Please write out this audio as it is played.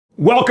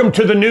Welcome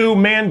to the new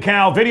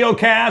Man-Cow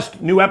videocast,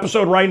 new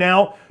episode right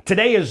now.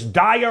 Today is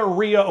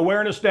Diarrhea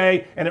Awareness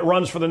Day, and it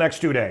runs for the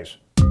next 2 days.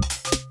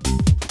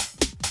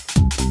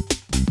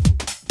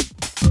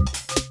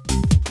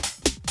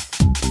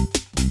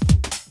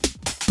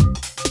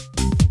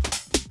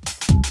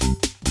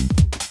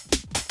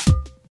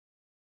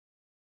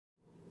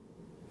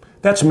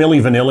 That's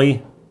Milli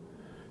Vanilli,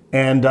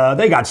 and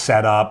they got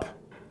set up.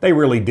 They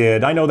really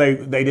did. I know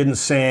they didn't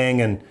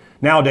sing, and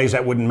nowadays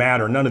that wouldn't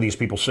matter. None of these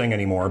people sing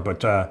anymore.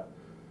 But, I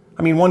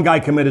mean, one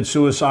guy committed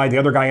suicide. The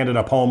other guy ended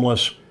up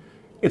homeless.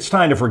 It's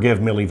time to forgive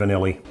Milli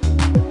Vanilli.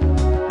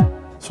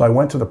 So I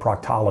went to the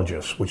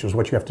proctologist, which is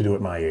what you have to do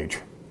at my age.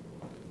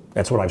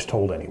 That's what I was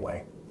told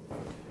anyway.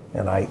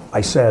 And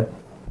I said,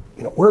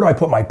 you know, where do I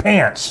put my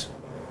pants?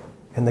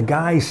 And the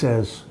guy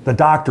says, the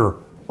doctor,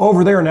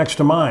 over there next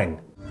to mine.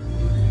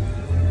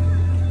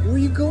 Where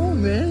you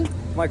going, man?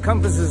 My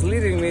compass is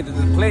leading me to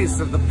the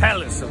place of the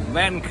palace of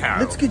Man-Cow.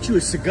 Let's get you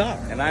a cigar.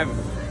 And I've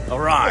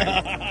arrived.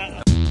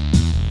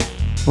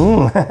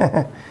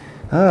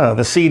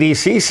 The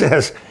CDC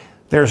says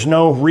there's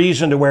no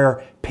reason to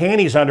wear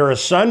panties under a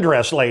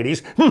sundress,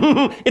 ladies.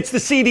 It's the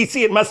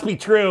CDC, it must be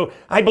true.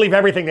 I believe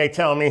everything they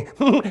tell me.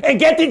 And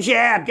get the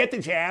jab, get the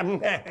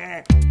jab.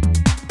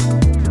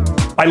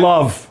 I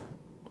love,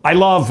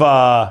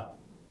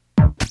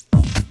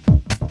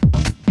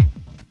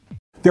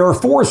 there are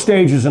 4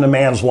 stages in a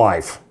man's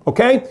life,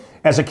 okay?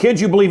 As a kid,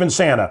 you believe in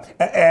Santa.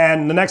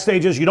 And the next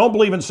stage is you don't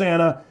believe in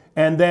Santa,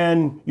 and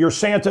then you're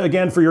Santa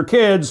again for your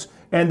kids,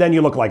 and then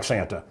you look like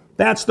Santa.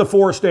 That's the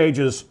 4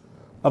 stages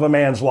of a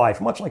man's life,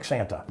 much like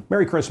Santa.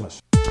 Merry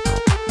Christmas.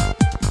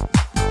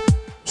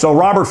 So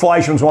Robert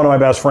Fleischman's one of my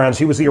best friends.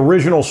 He was the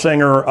original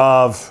singer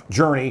of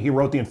Journey. He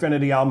wrote the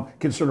Infinity album,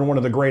 considered one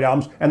of the great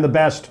albums, and the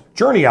best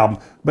Journey album.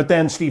 But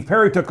then Steve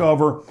Perry took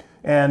over.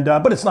 And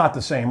but it's not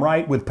the same,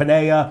 right? With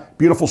Panea,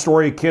 beautiful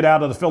story, kid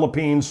out of the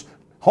Philippines,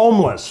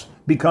 homeless,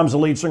 becomes the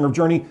lead singer of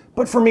Journey.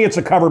 But for me, it's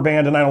a cover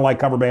band, and I don't like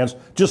cover bands,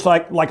 just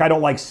like I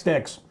don't like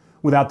Styx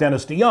without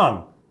Dennis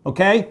DeYoung,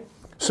 okay?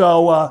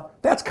 So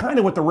that's kind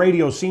of what the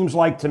radio seems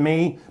like to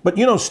me. But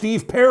you know,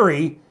 Steve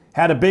Perry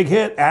had a big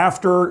hit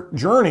after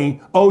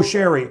Journey, Oh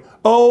Sherry,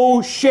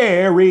 Oh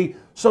Sherry.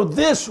 So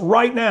this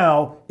right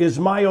now is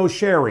my Oh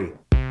Sherry.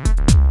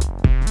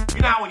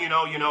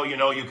 You know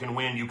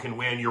when you can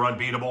win, you're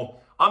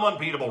unbeatable. I'm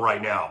unbeatable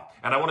right now.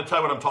 And I want to tell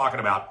you what I'm talking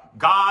about.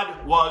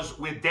 God was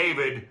with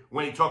David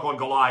when he took on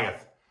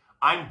Goliath.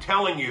 I'm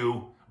telling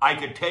you, I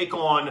could take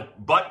on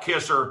butt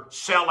kisser,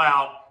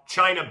 sellout,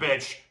 China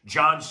bitch,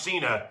 John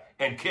Cena,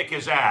 and kick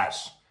his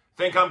ass.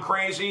 Think I'm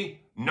crazy?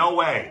 No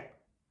way.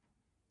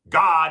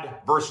 God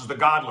versus the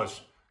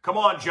godless. Come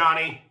on,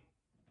 Johnny.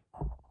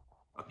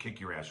 I'll kick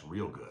your ass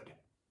real good.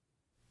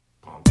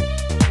 Punk.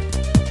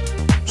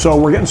 So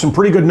we're getting some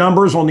pretty good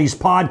numbers on these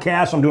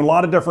podcasts. I'm doing a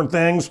lot of different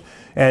things.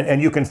 And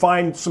you can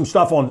find some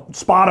stuff on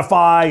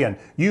Spotify and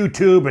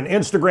YouTube and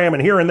Instagram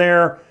and here and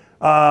there.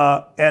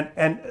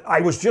 And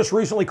I was just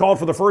recently called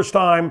for the first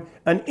time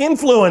an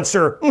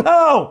influencer.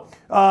 No,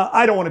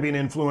 I don't want to be an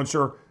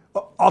influencer.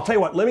 I'll tell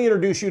you what, let me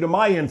introduce you to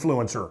my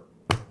influencer,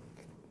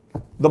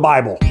 the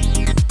Bible.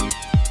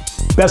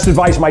 Best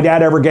advice my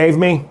dad ever gave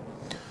me.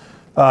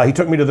 He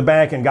took me to the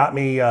bank and got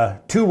me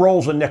 2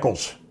 rolls of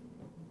nickels.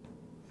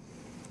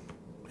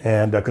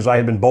 And because I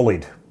had been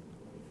bullied.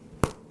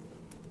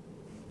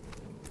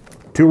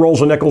 2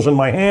 rolls of nickels in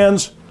my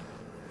hands.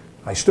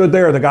 I stood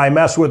there, the guy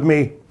messed with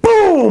me.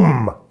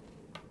 Boom!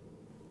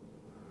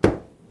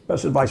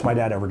 Best advice my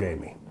dad ever gave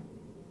me.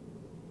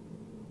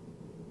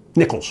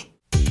 Nickels.